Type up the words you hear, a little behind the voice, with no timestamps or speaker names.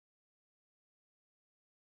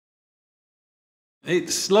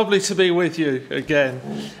It's lovely to be with you again,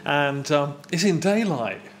 and it's in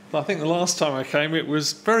daylight. I think the last time I came it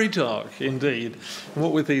was very dark indeed, and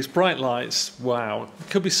what with these bright lights, wow, it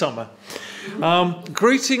could be summer.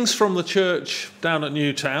 Greetings from the church down at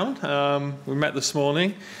Newtown. We met this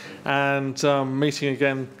morning, and meeting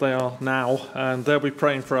again they are now, and they'll be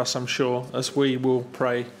praying for us, I'm sure, as we will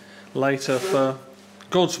pray later for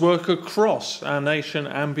God's work across our nation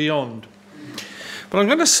and beyond. But I'm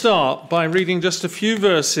going to start by reading just a few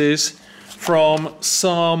verses from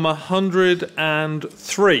Psalm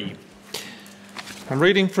 103. I'm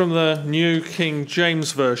reading from the New King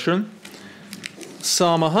James Version.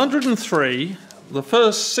 Psalm 103, the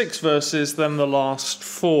first 6 verses, then the last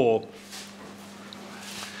 4.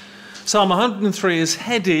 Psalm 103 is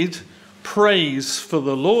headed Praise for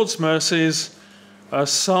the Lord's Mercies, a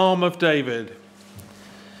Psalm of David.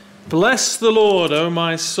 Bless the Lord, O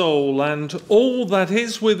my soul, and all that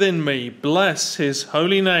is within me, bless his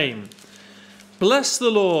holy name. Bless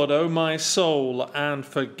the Lord, O my soul, and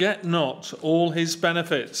forget not all his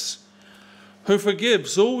benefits, who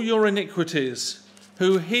forgives all your iniquities,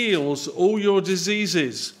 who heals all your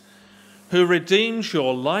diseases, who redeems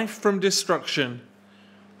your life from destruction,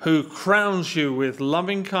 who crowns you with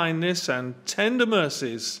loving kindness and tender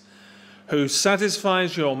mercies, who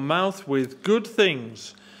satisfies your mouth with good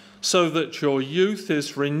things, so that your youth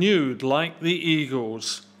is renewed like the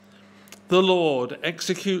eagles. The Lord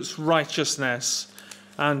executes righteousness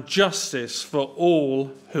and justice for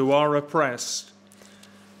all who are oppressed.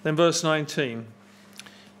 Then verse 19.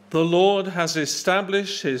 The Lord has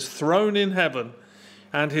established his throne in heaven,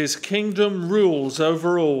 and his kingdom rules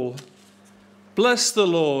over all. Bless the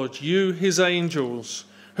Lord, you his angels,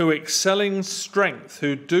 who excel in strength,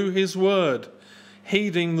 who do his word,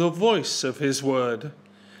 heeding the voice of his word.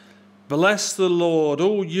 Bless the Lord,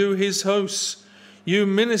 all you his hosts, you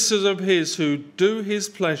ministers of his who do his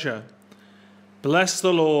pleasure. Bless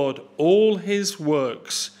the Lord, all his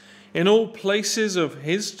works, in all places of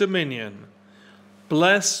his dominion.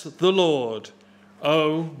 Bless the Lord,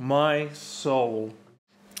 O my soul.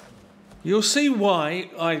 You'll see why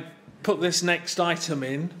I put this next item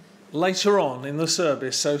in later on in the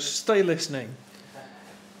service, so stay listening.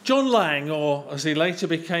 John Laing, or as he later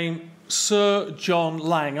became, Sir John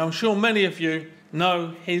Laing. I'm sure many of you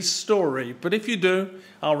know his story, but if you do,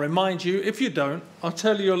 I'll remind you. If you don't, I'll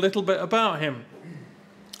tell you a little bit about him.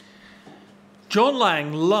 John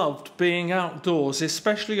Laing loved being outdoors,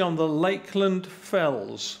 especially on the Lakeland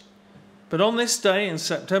Fells. But on this day in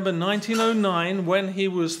September 1909, when he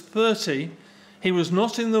was 30, he was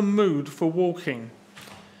not in the mood for walking.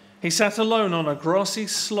 He sat alone on a grassy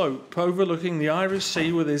slope overlooking the Irish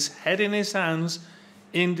Sea with his head in his hands,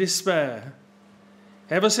 in despair.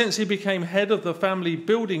 Ever since he became head of the family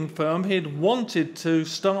building firm, he had wanted to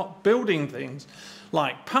start building things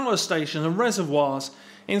like power stations and reservoirs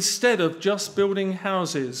instead of just building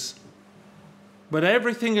houses. But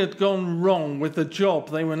everything had gone wrong with the job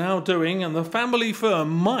they were now doing, and the family firm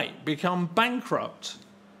might become bankrupt.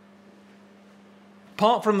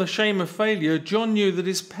 Apart from the shame of failure, John knew that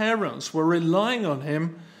his parents were relying on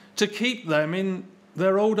him to keep them in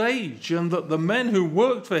their old age, and that the men who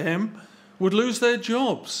worked for him would lose their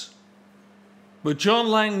jobs. But John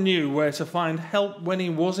Laing knew where to find help when he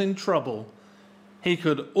was in trouble. He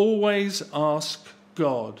could always ask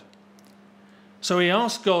God. So he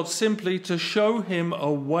asked God simply to show him a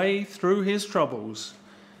way through his troubles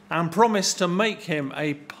and promised to make him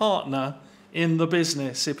a partner in the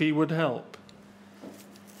business if he would help.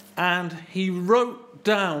 And he wrote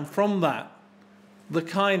down from that the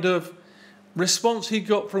kind of response he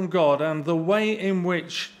got from God and the way in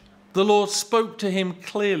which the Lord spoke to him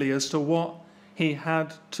clearly as to what he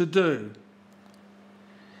had to do.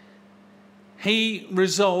 He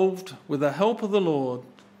resolved, with the help of the Lord,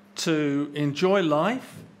 to enjoy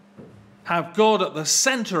life, have God at the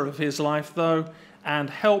center of his life, though, and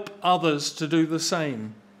help others to do the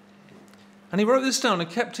same. And he wrote this down and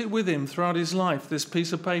kept it with him throughout his life, this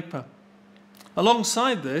piece of paper.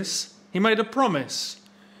 Alongside this, he made a promise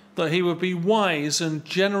that he would be wise and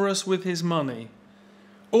generous with his money,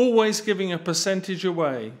 always giving a percentage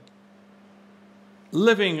away,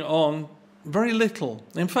 living on very little.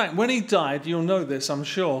 In fact, when he died, you'll know this, I'm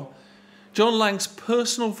sure, John Laing's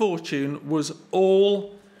personal fortune was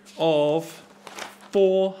all of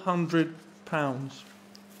 £400.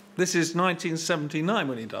 This is 1979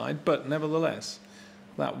 when he died, but nevertheless,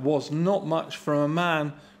 that was not much from a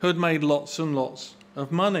man who had made lots and lots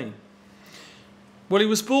of money. Well, he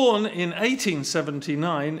was born in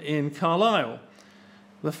 1879 in Carlisle.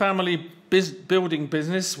 The family building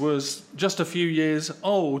business was just a few years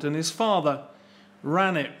old, and his father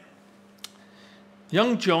ran it.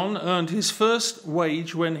 Young John earned his first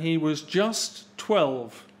wage when he was just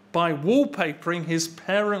 12 by wallpapering his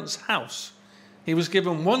parents' house. He was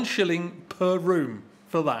given 1 shilling per room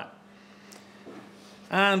for that.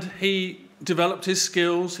 And he developed his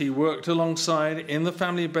skills. He worked alongside in the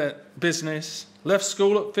family business, left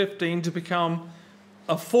school at 15 to become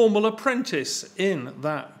a formal apprentice in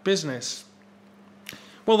that business.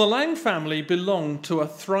 Well, the Laing family belonged to a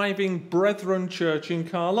thriving Brethren church in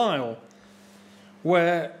Carlisle,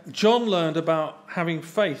 where John learned about having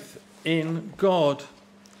faith in God.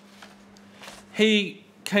 He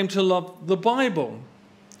came to love the Bible,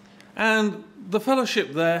 and the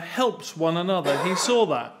fellowship there helped one another. He saw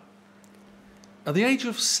that. At the age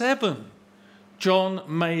of 7, John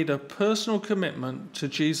made a personal commitment to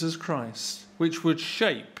Jesus Christ, which would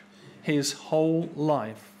shape his whole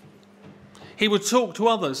life. He would talk to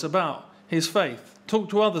others about his faith, talk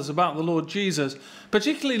to others about the Lord Jesus,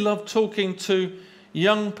 particularly loved talking to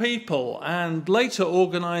young people, and later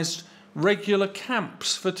organised regular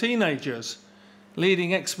camps for teenagers,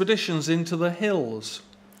 leading expeditions into the hills.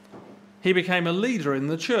 He became a leader in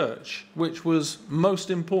the church, which was most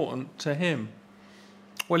important to him.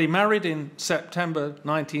 Well, he married in September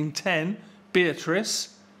 1910,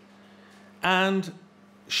 Beatrice, and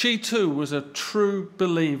she too was a true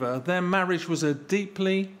believer. Their marriage was a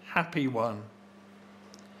deeply happy one.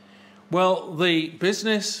 Well, the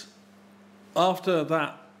business, after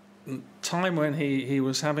that time when he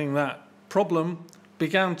was having that problem,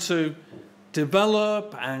 began to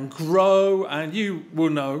develop and grow, and you will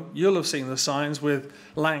know, you'll have seen the signs with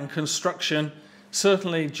Laing Construction,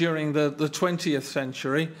 certainly during the 20th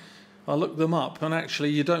century. I looked them up, and actually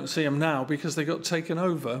you don't see them now because they got taken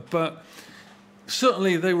over, but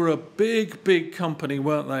certainly they were a big company,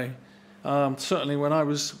 weren't they? Certainly when I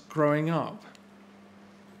was growing up.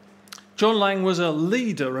 John Laing was a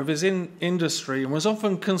leader of his industry and was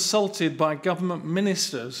often consulted by government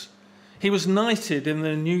ministers. He was knighted in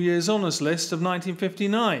the New Year's Honours List of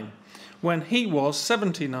 1959 when he was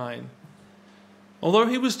 79. Although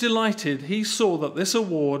he was delighted, he saw that this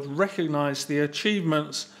award recognised the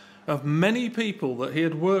achievements of many people that he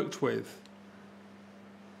had worked with.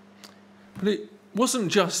 But it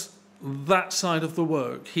wasn't just that side of the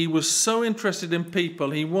work. He was so interested in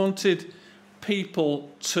people. He wanted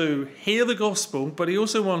people to hear the gospel, but he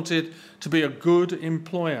also wanted to be a good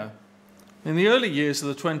employer. In the early years of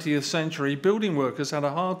the 20th century, building workers had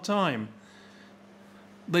a hard time.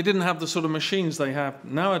 They didn't have the sort of machines they have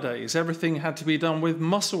nowadays. Everything had to be done with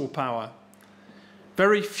muscle power.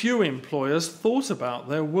 Very few employers thought about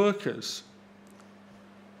their workers.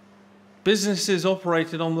 Businesses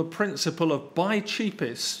operated on the principle of buy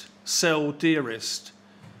cheapest, sell dearest.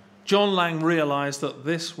 John Laing realised that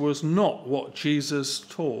this was not what Jesus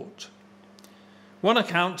taught. One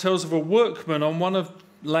account tells of a workman on one of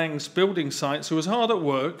Laing's building sites who was hard at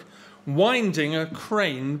work, winding a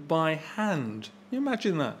crane by hand. Can you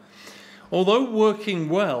imagine that? Although working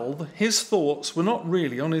well, his thoughts were not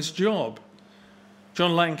really on his job.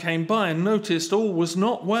 John Laing came by and noticed all was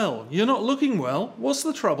not well. "You're not looking well. What's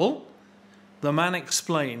the trouble?" The man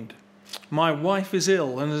explained, "My wife is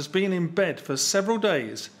ill and has been in bed for several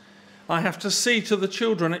days. I have to see to the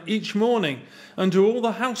children each morning and do all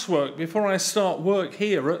the housework before I start work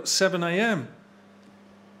here at 7 a.m.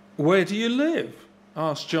 "Where do you live?"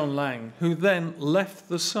 asked John Laing, who then left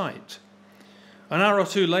the site. An hour or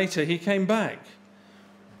two later, he came back.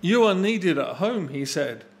 "You are needed at home," he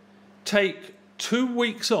said. "Take 2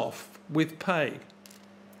 weeks off with pay."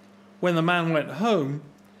 When the man went home,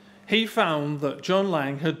 he found that John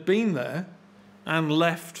Laing had been there and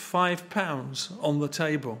left £5 on the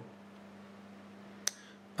table.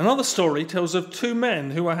 Another story tells of 2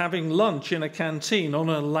 men who were having lunch in a canteen on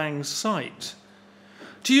a Laing site.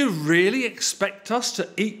 "Do you really expect us to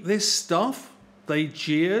eat this stuff?" they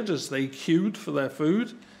jeered as they queued for their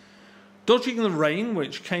food. Dodging the rain,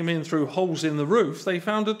 which came in through holes in the roof, they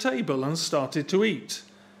found a table and started to eat.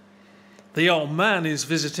 "The old man is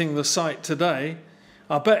visiting the site today.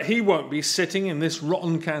 I bet he won't be sitting in this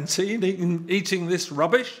rotten canteen eating this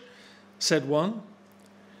rubbish," said one.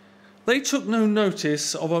 They took no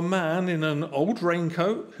notice of a man in an old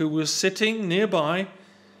raincoat who was sitting nearby,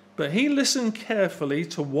 but he listened carefully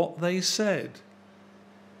to what they said.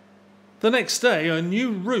 The next day, a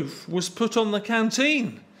new roof was put on the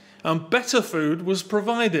canteen and better food was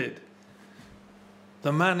provided.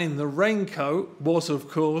 The man in the raincoat was, of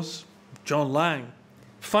course, John Laing,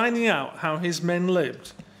 finding out how his men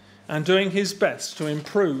lived and doing his best to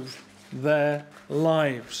improve their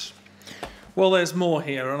lives. Well, there's more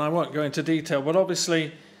here, and I won't go into detail, but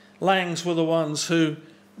obviously Laings were the ones who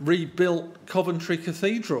rebuilt Coventry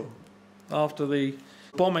Cathedral. after the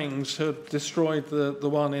bombings had destroyed the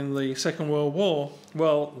one in the Second World War.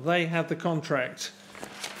 Well, they had the contract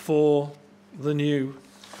for the new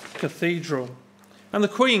cathedral. And the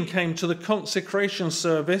Queen came to the consecration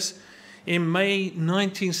service in May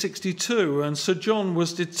 1962, and Sir John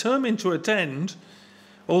was determined to attend,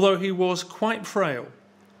 although he was quite frail.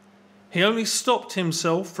 He only stopped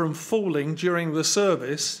himself from falling during the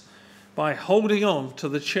service by holding on to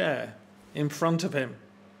the chair in front of him.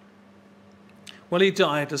 Well, he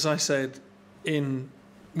died, as I said, in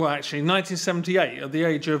 1978, at the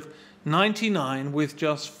age of 99, with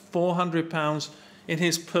just £400 in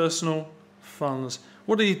his personal funds.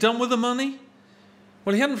 What had he done with the money?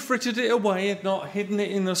 Well, he hadn't frittered it away, he had not hidden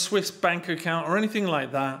it in a Swiss bank account or anything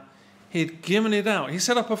like that. He'd given it out. He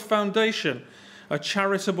set up a foundation, a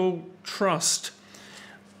charitable trust.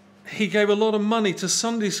 He gave a lot of money to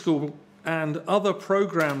Sunday school and other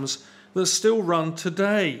programs that still run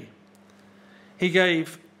today. He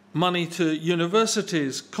gave money to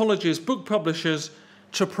universities, colleges, book publishers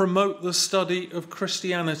to promote the study of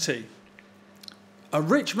Christianity. A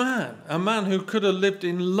rich man, a man who could have lived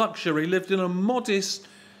in luxury, lived in a modest,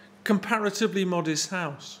 comparatively modest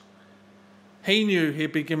house. He knew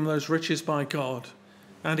he'd been given those riches by God,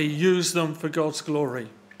 and he used them for God's glory.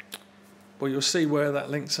 Well, you'll see where that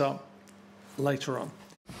links up later on.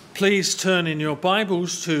 Please turn in your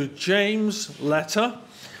Bibles to James' letter,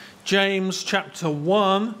 James chapter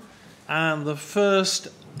 1, and the first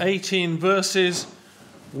 18 verses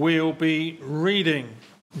we'll be reading.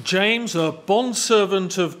 James, a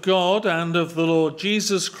bondservant of God and of the Lord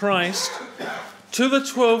Jesus Christ, to the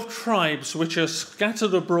 12 tribes which are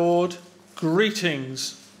scattered abroad,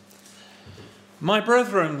 greetings. My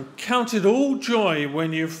brethren, count it all joy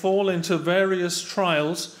when you fall into various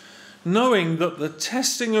trials, knowing that the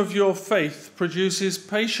testing of your faith produces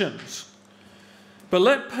patience. But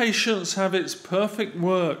let patience have its perfect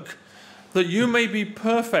work, that you may be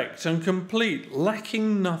perfect and complete,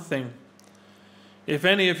 lacking nothing. If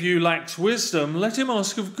any of you lacks wisdom, let him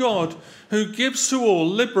ask of God, who gives to all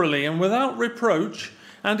liberally and without reproach,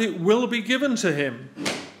 and it will be given to him.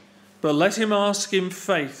 But let him ask in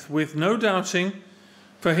faith, with no doubting,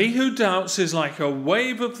 for he who doubts is like a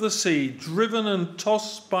wave of the sea, driven and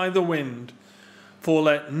tossed by the wind. For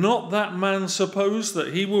let not that man suppose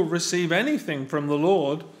that he will receive anything from the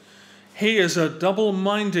Lord. He is a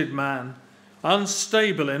double-minded man,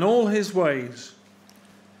 unstable in all his ways.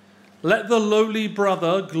 Let the lowly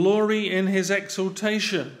brother glory in his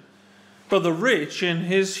exaltation, but the rich in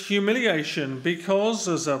his humiliation, because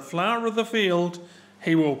as a flower of the field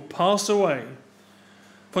he will pass away.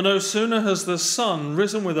 For no sooner has the sun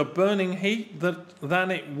risen with a burning heat than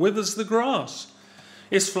it withers the grass.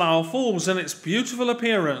 Its flower falls, and its beautiful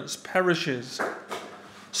appearance perishes.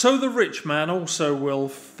 So the rich man also will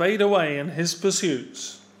fade away in his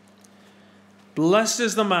pursuits. Blessed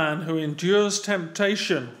is the man who endures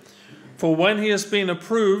temptation, for when he has been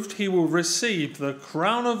approved, he will receive the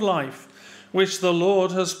crown of life, which the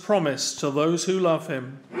Lord has promised to those who love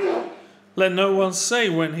him. Let no one say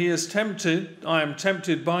when he is tempted, I am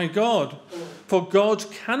tempted by God, for God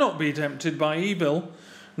cannot be tempted by evil,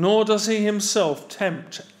 nor does he himself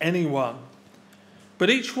tempt anyone. But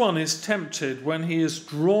each one is tempted when he is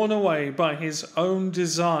drawn away by his own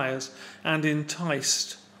desires and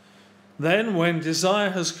enticed. Then, when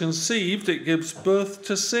desire has conceived, it gives birth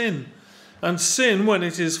to sin. And sin, when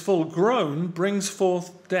it is full grown, brings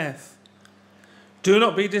forth death. Do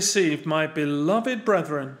not be deceived, my beloved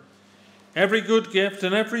brethren. Every good gift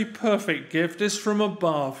and every perfect gift is from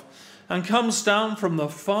above, and comes down from the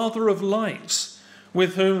Father of lights,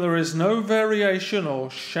 with whom there is no variation or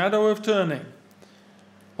shadow of turning.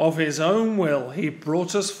 Of his own will he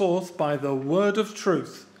brought us forth by the word of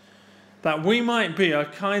truth, that we might be a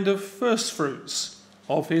kind of firstfruits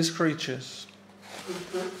of his creatures.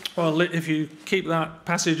 Well, if you keep that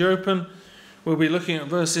passage open, we'll be looking at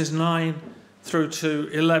verses 9 through to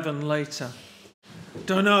 11 later.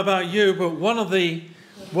 Don't know about you, but one of the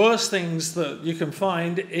worst things that you can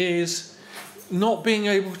find is not being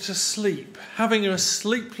able to sleep, having a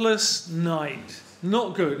sleepless night.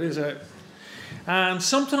 Not good, is it? And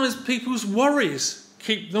sometimes people's worries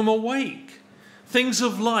keep them awake. Things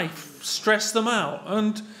of life stress them out,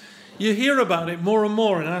 and you hear about it more and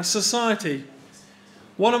more in our society.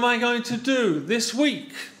 What am I going to do this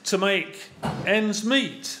week to make ends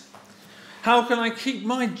meet? How can I keep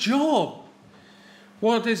my job,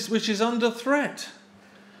 which is under threat?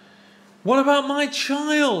 What about my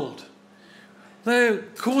child? They're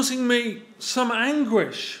causing me some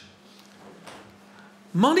anguish.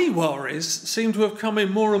 Money worries seem to have come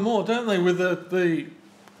in more and more, don't they, with the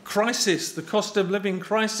crisis, the cost of living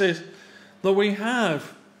crisis that we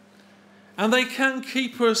have. And they can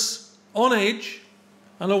keep us on edge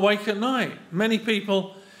and awake at night. Many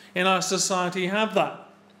people in our society have that.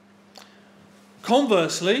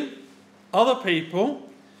 Conversely, other people,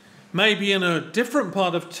 maybe in a different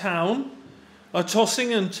part of town, are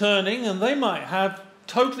tossing and turning, and they might have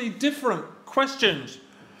totally different questions.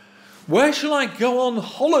 Where shall I go on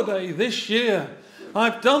holiday this year?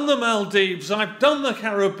 I've done the Maldives, I've done the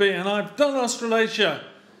Caribbean, I've done Australasia.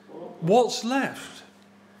 What's left?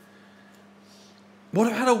 What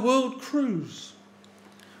about a world cruise?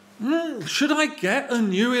 Should I get a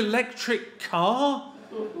new electric car?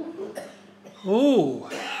 Oh,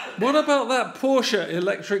 what about that Porsche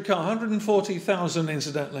Electric car? 140,000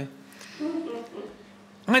 incidentally.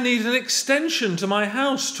 I need an extension to my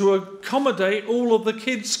house to accommodate all of the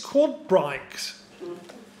kids' quad bikes.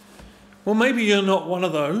 Well, maybe you're not one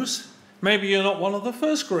of those. Maybe you're not one of the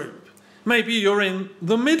first group. Maybe you're in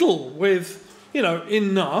the middle with,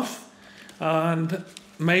 enough. And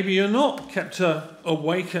maybe you're not kept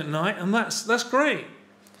awake at night, and that's great.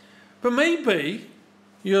 But maybe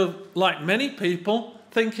you're like many people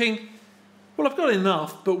thinking, well, I've got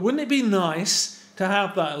enough, but wouldn't it be nice to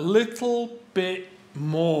have that little bit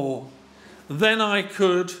more? Then I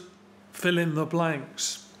could fill in the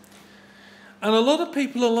blanks. And a lot of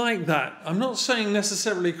people are like that. I'm not saying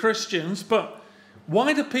necessarily Christians, but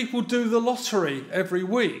why do people do the lottery every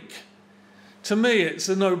week? To me, it's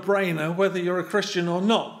a no-brainer whether you're a Christian or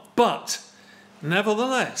not. But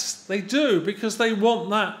nevertheless, they do because they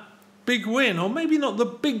want that big win. Or maybe not the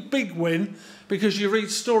big win, because you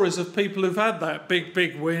read stories of people who've had that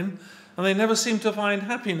big win and they never seem to find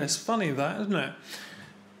happiness. Funny that, isn't it?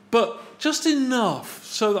 But just enough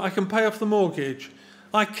so that I can pay off the mortgage.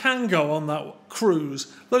 I can go on that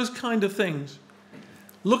cruise. Those kind of things.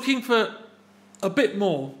 Looking for a bit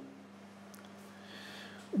more.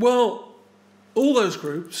 Well, all those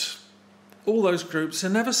groups are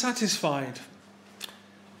never satisfied.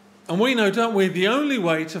 And we know, don't we, the only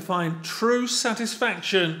way to find true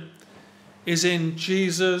satisfaction is in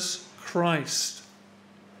Jesus Christ.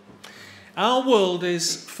 Our world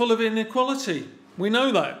is full of inequality. We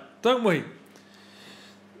know that, don't we?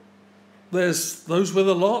 There's those with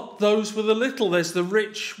a lot, those with a little. There's the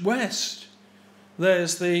rich West.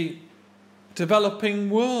 There's the developing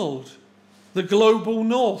world. The global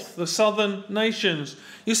north, the southern nations.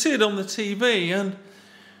 You see it on the TV, and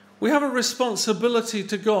we have a responsibility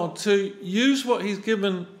to God to use what he's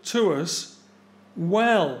given to us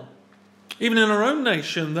well. Even in our own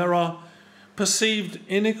nation, there are perceived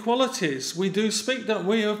inequalities. We do speak, don't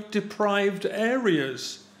we, of deprived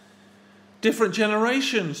areas. Different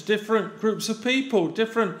generations, different groups of people,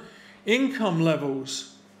 different income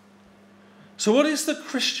levels. So what is the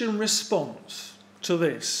Christian response to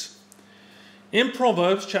this? In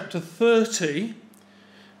Proverbs chapter 30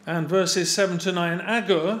 and verses 7 to 9,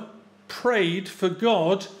 Agur prayed for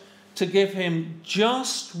God to give him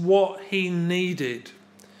just what he needed,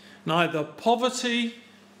 neither poverty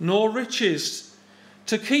nor riches,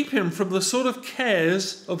 to keep him from the sort of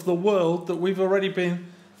cares of the world that we've already been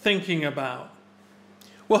thinking about.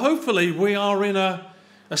 Well, hopefully we are in a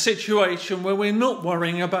situation where we're not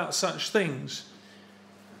worrying about such things.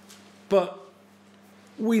 But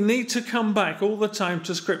we need to come back all the time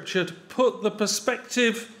to Scripture to put the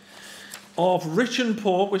perspective of rich and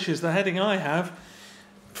poor, which is the heading I have,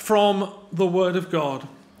 from the Word of God.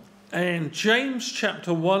 In James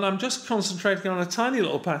chapter 1, I'm just concentrating on a tiny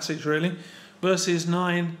little passage really, verses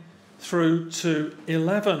 9 through to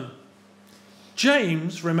 11.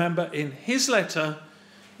 James, remember, in his letter,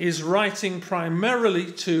 is writing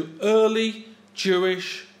primarily to early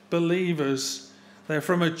Jewish believers. They're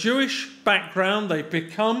from a Jewish background, they've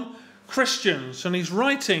become Christians, and he's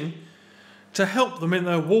writing to help them in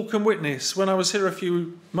their walk and witness. When I was here a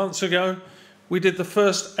few months ago, we did the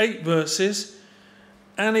first 8 verses,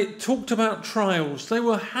 and it talked about trials. They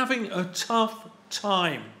were having a tough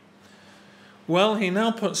time. Well, he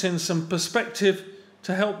now puts in some perspective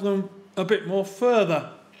to help them a bit more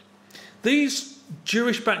further. These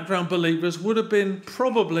Jewish background believers would have been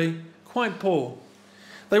probably quite poor.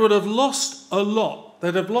 They would have lost a lot.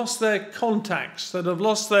 They'd have lost their contacts. They'd have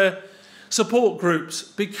lost their support groups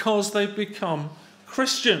because they've become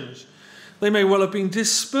Christians. They may well have been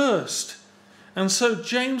dispersed. And so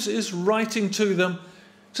James is writing to them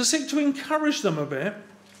to seek to encourage them a bit.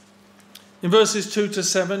 In verses 2 to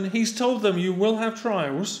 7, he's told them you will have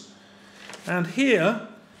trials. And here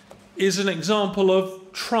is an example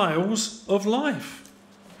of trials of life.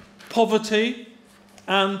 Poverty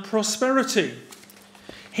and prosperity.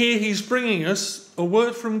 Here he's bringing us a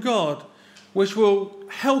word from God which will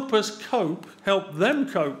help them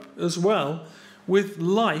cope as well with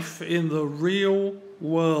life in the real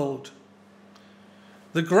world.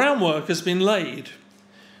 The groundwork has been laid.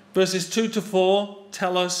 Verses 2 to 4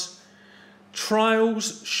 tell us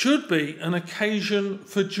trials should be an occasion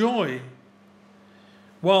for joy,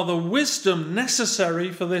 while the wisdom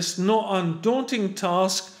necessary for this not undaunting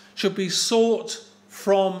task should be sought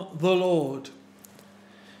from the Lord.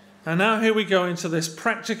 And now here we go into this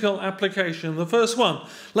practical application. The first one,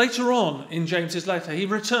 later on in James's letter, he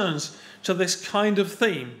returns to this kind of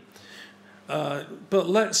theme. But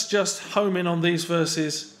let's just home in on these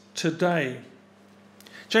verses today.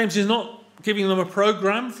 James is not giving them a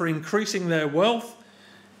program for increasing their wealth.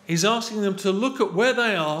 He's asking them to look at where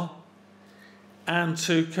they are and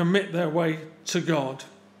to commit their way to God.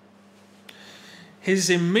 His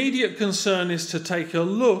immediate concern is to take a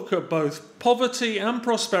look at both poverty and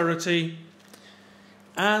prosperity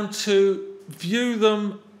and to view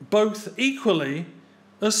them both equally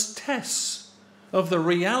as tests of the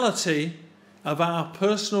reality of our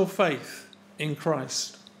personal faith in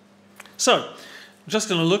Christ. So, I'm just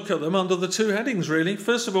going to look at them under the two headings, really.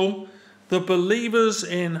 First of all, the believers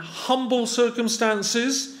in humble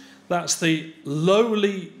circumstances. That's the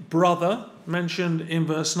lowly brother mentioned in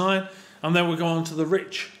verse 9. And then we'll go on to the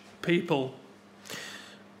rich people.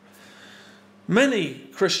 Many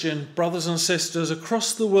Christian brothers and sisters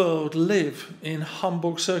across the world live in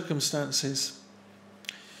humble circumstances.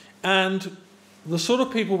 And the sort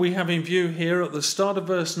of people we have in view here at the start of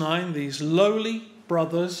verse 9, these lowly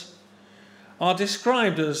brothers, are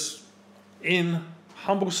described as, in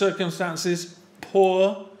humble circumstances,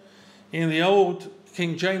 poor. In the old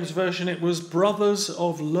King James Version, it was brothers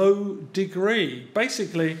of low degree.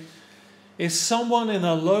 Basically, is someone in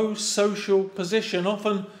a low social position,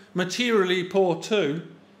 often materially poor too,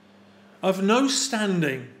 of no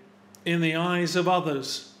standing in the eyes of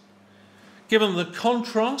others. Given the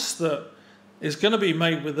contrast that is going to be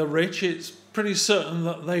made with the rich, it's pretty certain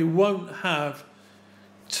that they won't have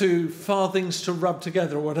two farthings to rub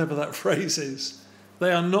together, or whatever that phrase is.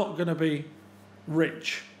 They are not going to be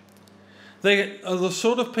rich. They are the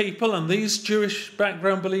sort of people, and these Jewish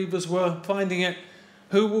background believers were finding it,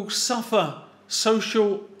 who will suffer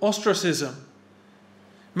social ostracism.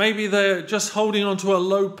 Maybe they're just holding on to a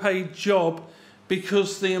low-paid job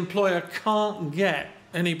because the employer can't get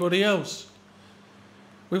anybody else.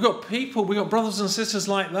 We've got brothers and sisters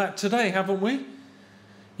like that today, haven't we?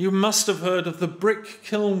 You must have heard of the brick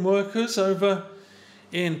kiln workers over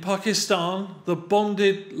in Pakistan, the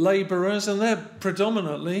bonded labourers, and they're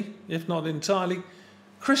predominantly, if not entirely,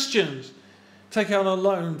 Christians. Take out a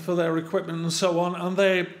loan for their equipment and so on, and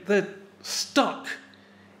they're stuck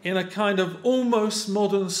in a kind of almost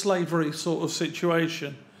modern slavery sort of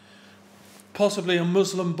situation. Possibly a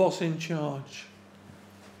Muslim boss in charge.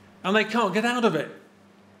 And they can't get out of it.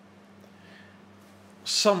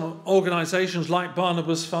 Some organisations like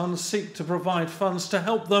Barnabas Funds seek to provide funds to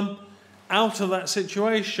help them out of that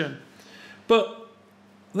situation. But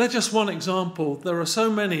they're just one example. There are so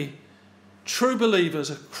many true believers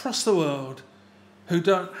across the world who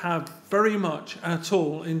don't have very much at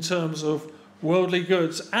all in terms of worldly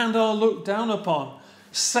goods and are looked down upon,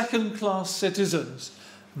 second-class citizens.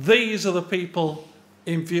 These are the people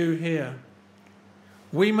in view here.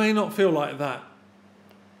 We may not feel like that,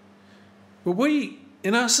 but we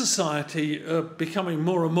in our society are becoming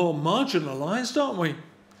more and more marginalised, aren't we?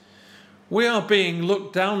 We are being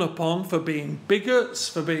looked down upon for being bigots,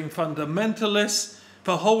 for being fundamentalists,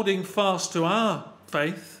 for holding fast to our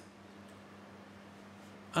faith.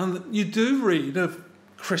 And you do read of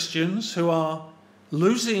Christians who are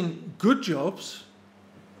losing good jobs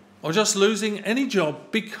or just losing any job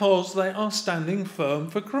because they are standing firm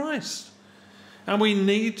for Christ. And we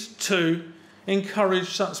need to encourage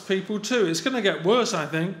such people too. It's going to get worse, I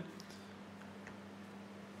think.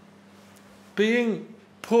 Being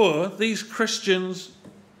poor, these Christians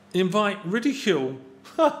invite ridicule.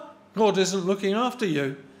 God isn't looking after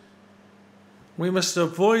you. We must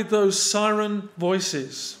avoid those siren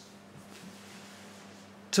voices.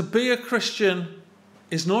 To be a Christian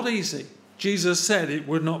is not easy. Jesus said it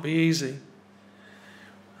would not be easy.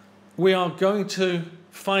 We are going to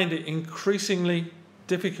find it increasingly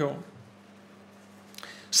difficult.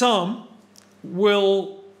 Some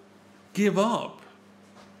will give up.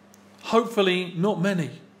 Hopefully not many.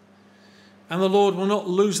 And the Lord will not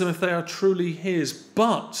lose them if they are truly his.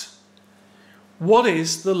 But what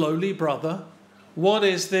is the lowly brother? What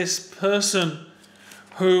is this person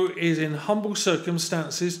who is in humble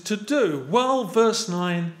circumstances to do? Well, verse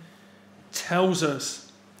 9 tells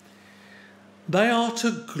us they are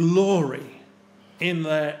to glory. in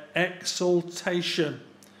their exaltation.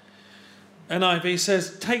 NIV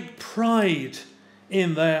says, take pride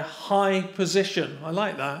in their high position. I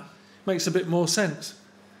like that. Makes a bit more sense.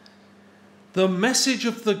 The message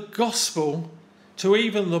of the gospel to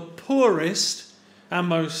even the poorest and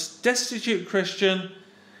most destitute Christian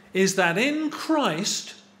is that in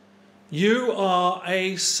Christ you are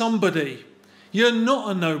a somebody. You're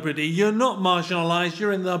not a nobody. You're not marginalized.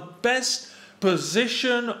 You're in the best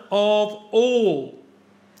position of all.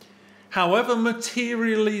 However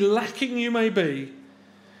materially lacking you may be,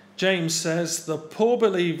 James says the poor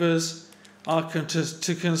believers are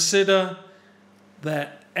to consider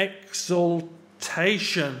their exaltation.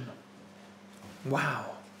 Wow.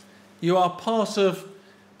 You are part of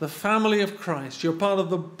the family of Christ. You're part of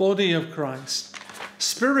the body of Christ.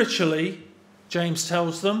 Spiritually, James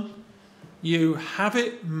tells them, you have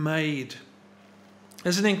it made.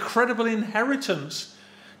 There's an incredible inheritance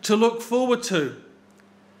to look forward to.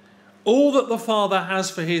 All that the Father has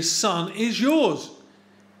for his Son is yours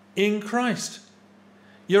in Christ.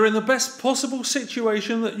 You're in the best possible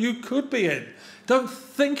situation that you could be in. Don't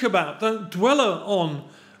dwell on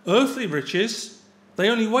earthly riches. They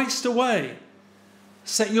only waste away.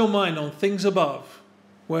 Set your mind on things above,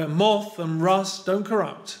 where moth and rust don't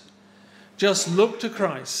corrupt. Just look to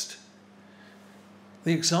Christ.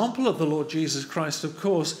 The example of the Lord Jesus Christ, of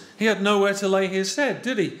course, he had nowhere to lay his head,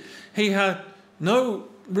 did he? He had no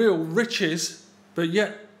real riches, but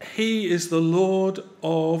yet he is the Lord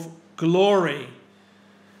of glory.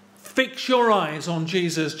 Fix your eyes on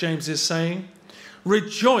Jesus, James is saying.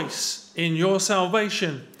 Rejoice in your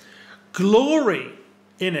salvation. Glory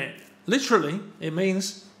in it. Literally, it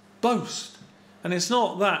means boast. And it's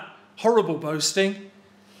not that horrible boasting.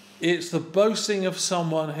 It's the boasting of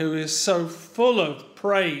someone who is so full of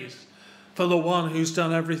praise for the one who's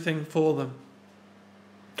done everything for them.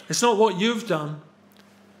 It's not what you've done,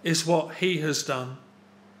 it's what he has done.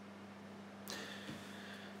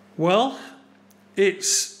 Well,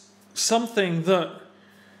 it's something that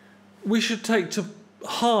we should take to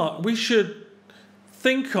heart. We should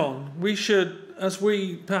think on. We should, as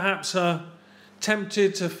we perhaps are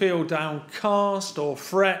tempted to feel downcast or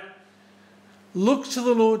fret, look to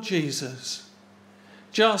the Lord Jesus.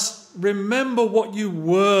 Just remember what you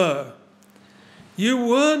were. You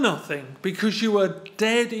were nothing because you were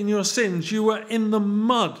dead in your sins. You were in the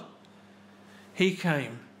mud. He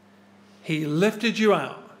came. He lifted you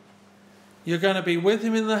out. You're going to be with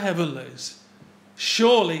him in the heavenlies.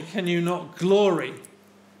 Surely can you not glory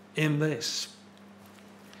in this?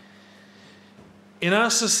 In our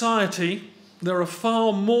society, there are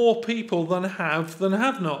far more people than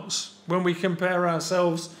have-nots when we compare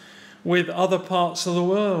ourselves with other parts of the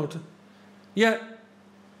world. Yet,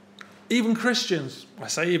 even Christians, I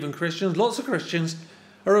say even Christians, lots of Christians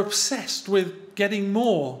are obsessed with getting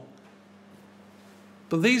more.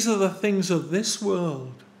 But these are the things of this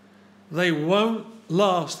world. They won't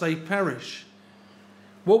last, they perish.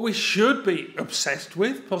 What we should be obsessed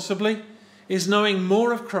with, possibly, is knowing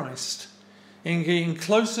more of Christ, in getting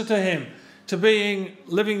closer to him, to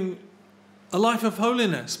living a life of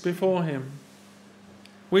holiness before him.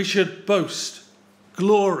 We should boast,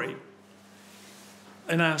 glory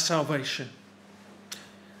in our salvation.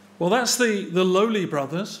 Well, that's the lowly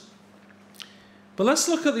brothers. But let's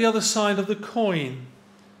look at the other side of the coin.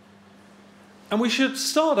 And we should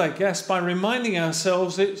start, I guess, by reminding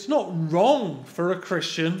ourselves it's not wrong for a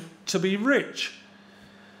Christian to be rich.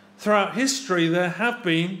 Throughout history, there have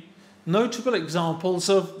been notable examples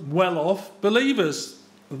of well-off believers.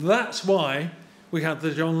 That's why we had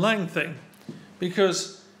the John Laing thing,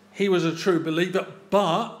 because he was a true believer,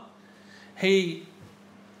 but he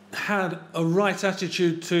had a right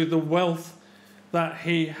attitude to the wealth that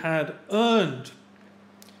he had earned.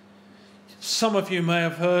 Some of you may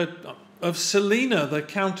have heard of Selina, the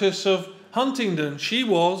Countess of Huntingdon. She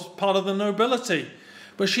was part of the nobility,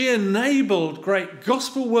 but she enabled great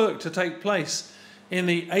gospel work to take place in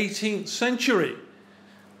the 18th century.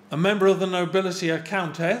 A member of the nobility, a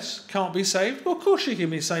countess, can't be saved. Well, of course she can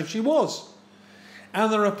be saved. She was.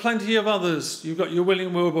 And there are plenty of others. You've got your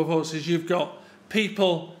William Wilberforces. You've got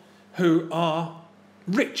people who are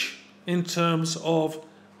rich in terms of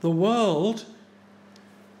the world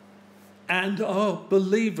and are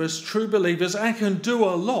believers, true believers, and can do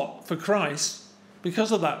a lot for Christ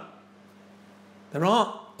because of that. There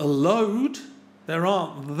aren't a load. There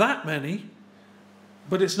aren't that many.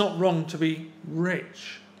 But it's not wrong to be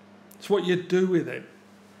rich. It's what you do with it.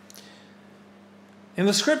 In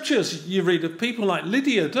the scriptures, you read of people like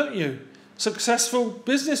Lydia, don't you? Successful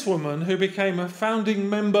businesswoman who became a founding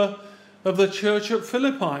member of the church at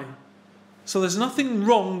Philippi. So there's nothing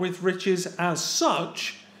wrong with riches as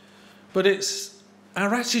such, but it's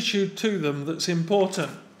our attitude to them that's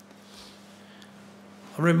important.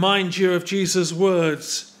 I remind you of Jesus'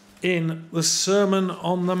 words in the Sermon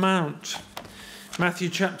on the Mount, Matthew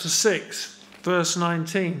chapter 6, verse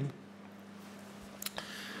 19.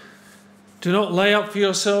 Do not lay up for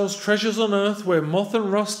yourselves treasures on earth where moth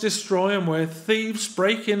and rust destroy and where thieves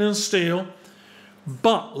break in and steal,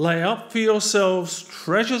 but lay up for yourselves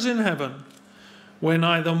treasures in heaven where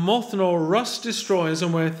neither moth nor rust destroys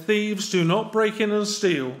and where thieves do not break in and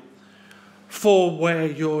steal. For where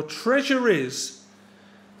your treasure is,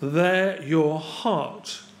 there your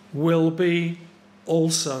heart will be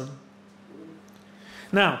also.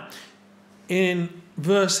 Now, in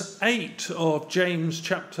verse 8 of James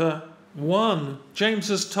chapter 1, James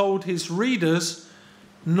has told his readers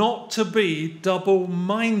not to be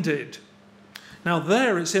double-minded. Now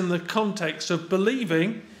there it's in the context of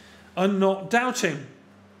believing and not doubting,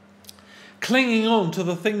 clinging on to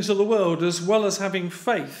the things of the world as well as having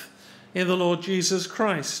faith in the Lord Jesus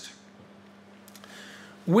Christ.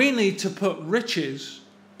 We need to put riches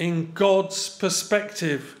in God's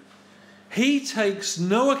perspective. He takes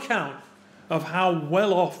no account of how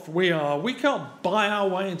well off we are. We can't buy our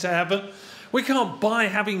way into heaven. We can't buy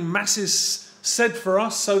having masses said for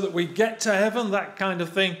us so that we get to heaven. That kind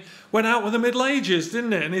of thing went out with the Middle Ages,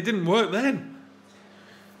 didn't it? And it didn't work then.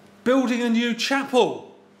 Building a new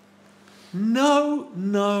chapel. No,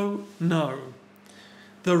 no, no.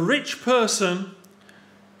 The rich person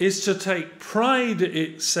is to take pride,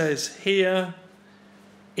 it says here,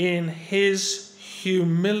 in his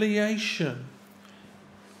humiliation.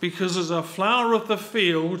 Because as a flower of the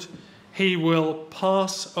field, he will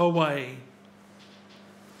pass away.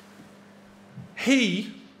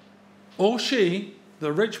 He or she,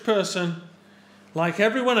 the rich person, like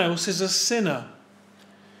everyone else, is a sinner.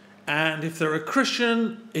 And if they're a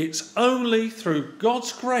Christian, it's only through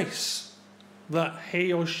God's grace that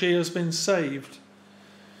he or she has been saved.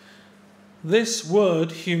 This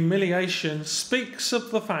word, humiliation, speaks of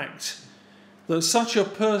the fact that such a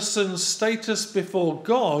person's status before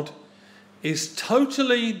God is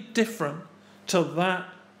totally different to that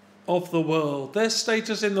of the world. Their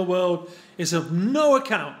status in the world is of no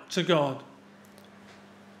account to God.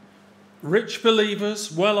 Rich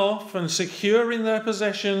believers, well off and secure in their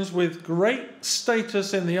possessions with great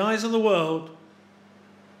status in the eyes of the world,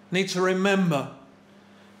 need to remember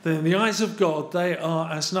that in the eyes of God they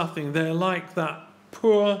are as nothing. They're like that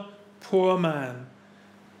poor, poor man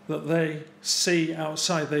that they see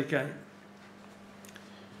outside their gate.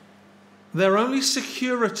 Their only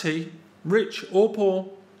security, rich or poor,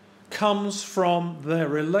 comes from their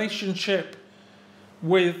relationship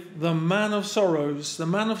with the man of sorrows, the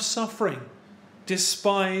man of suffering,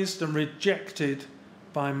 despised and rejected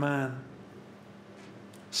by man.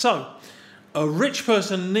 So, a rich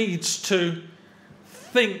person needs to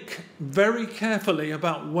think very carefully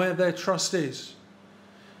about where their trust is.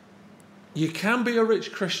 You can be a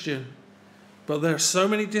rich Christian, but there are so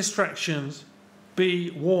many distractions. Be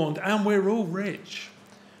warned. And we're all rich.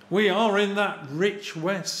 We are in that rich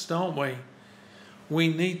West, aren't we? We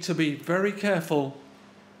need to be very careful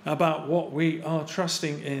about what we are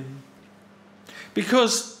trusting in.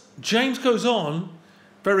 Because James goes on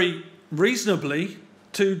very reasonably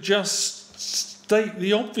to just state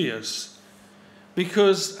the obvious.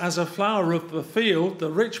 Because as a flower of the field, the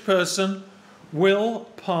rich person will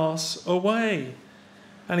pass away.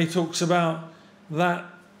 And he talks about that,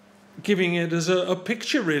 giving it as a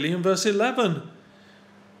picture really in verse 11.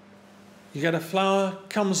 You get a flower,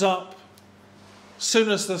 comes up, soon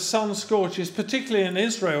as the sun scorches, particularly in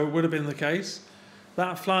Israel it would have been the case,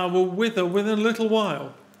 that flower will wither within a little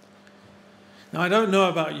while. Now I don't know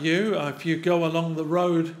about you, if you go along the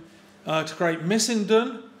road to Great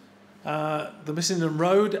Missenden, the Missenden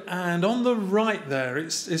Road, and on the right there,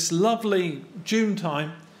 it's lovely June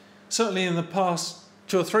time. Certainly in the past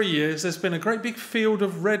 2 or 3 years, there's been a great big field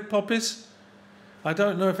of red poppies. I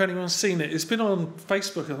don't know if anyone's seen it. It's been on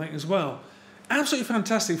Facebook, I think, as well. Absolutely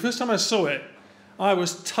fantastic. First time I saw it, I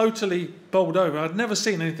was totally bowled over. I'd never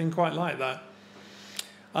seen anything quite like that.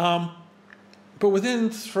 But within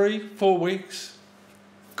 3-4 weeks,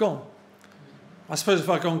 gone. I suppose if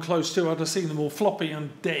I'd gone close to, I'd have seen them all floppy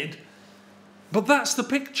and dead. But that's the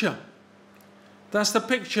picture. That's the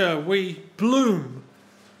picture. We bloom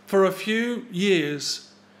for a few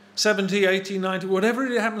years, 70, 80, 90, whatever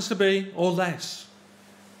it happens to be, or less.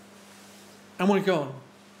 And we're gone.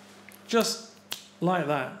 Just like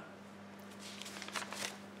that.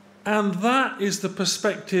 And that is the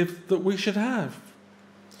perspective that we should have.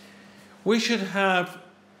 We should have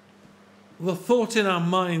the thought in our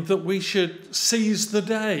mind that we should seize the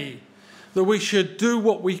day, that we should do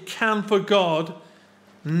what we can for God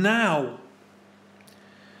now.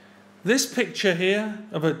 This picture here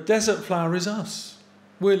of a desert flower is us.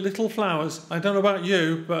 We're little flowers. I don't know about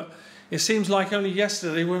you, but it seems like only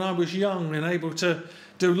yesterday when I was young and able to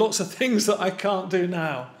do lots of things that I can't do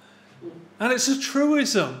now. And it's a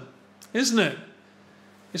truism, isn't it?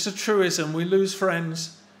 It's a truism. We lose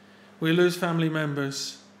friends, we lose family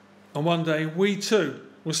members, and one day we too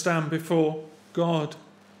will stand before God.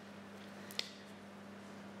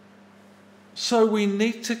 So we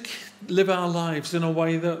need to live our lives in a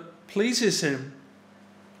way that pleases him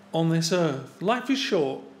on this earth. Life is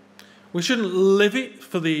short. We shouldn't live it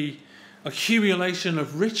for the accumulation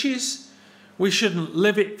of riches. We shouldn't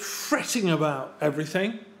live it fretting about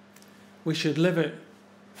everything. We should live it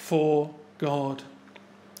for God.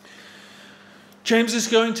 James is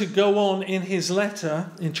going to go on in his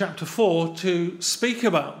letter in chapter 4 to speak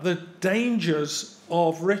about the dangers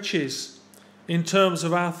of riches in terms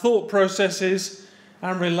of our thought processes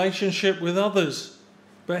and relationship with others.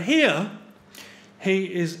 But here,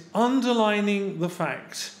 he is underlining the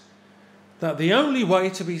fact that the only way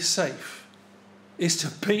to be safe is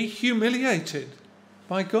to be humiliated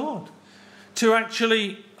by God, to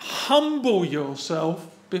actually humble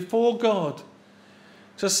yourself before God,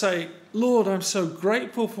 to say, Lord, I'm so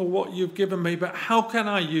grateful for what you've given me, but how can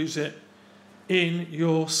I use it in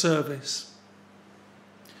your service?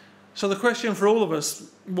 So the question for all of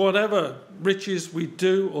us, whatever riches we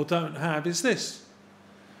do or don't have, is this: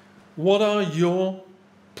 what are your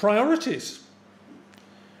priorities?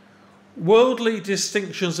 Worldly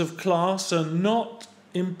distinctions of class are not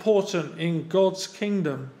important in God's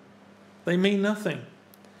kingdom. They mean nothing.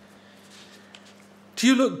 Do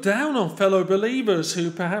you look down on fellow believers who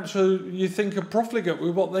perhaps you think are profligate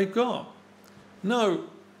with what they've got? No,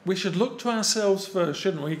 we should look to ourselves first,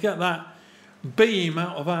 shouldn't we? Get that beam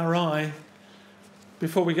out of our eye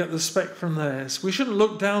before we get the speck from theirs. We shouldn't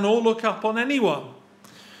look down or look up on anyone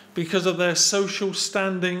because of their social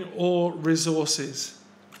standing or resources.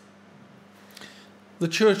 The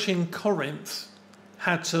church in Corinth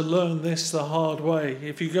had to learn this the hard way.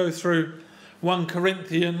 If you go through 1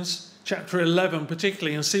 Corinthians chapter 11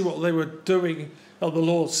 particularly and see what they were doing at the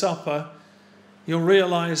Lord's Supper, you'll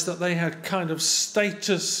realise that they had kind of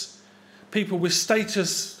status, people with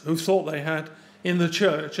status who thought they had in the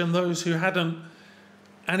church and those who hadn't.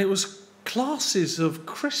 And it was classes of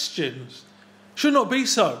Christians. Should not be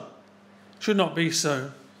so. Should not be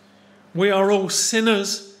so. We are all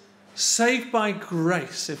sinners, saved by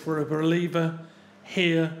grace if we're a believer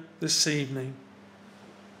here this evening.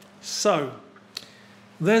 So,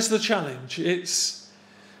 there's the challenge. It's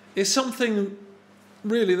something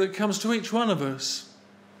really that comes to each one of us.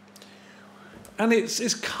 And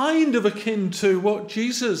it's kind of akin to what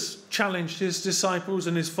Jesus challenged his disciples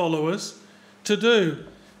and his followers to do.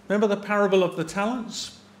 Remember the parable of the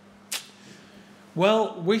talents?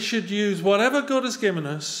 Well, we should use whatever God has given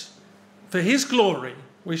us for his glory.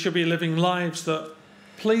 We should be living lives that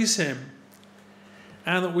please him,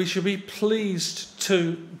 and that we should be pleased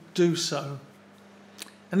to do so.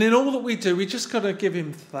 And in all that we do, we just got to give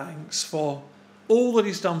him thanks for all that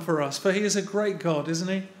he's done for us. For he is a great God, isn't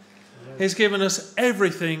he? He's given us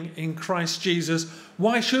everything in Christ Jesus.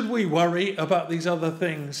 Why should we worry about these other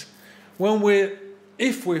things?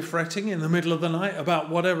 If we're fretting in the middle of the night about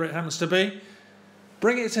whatever it happens to be,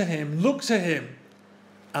 bring it to him, look to him,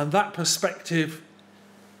 and that perspective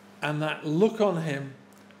and that look on him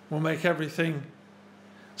will make everything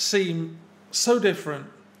seem so different.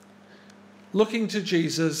 Looking to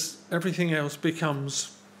Jesus, everything else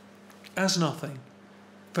becomes as nothing,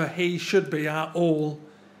 for he should be our all,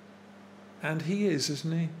 and he is,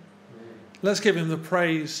 isn't he? Let's give him the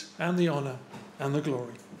praise and the honour and the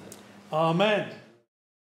glory. Amen.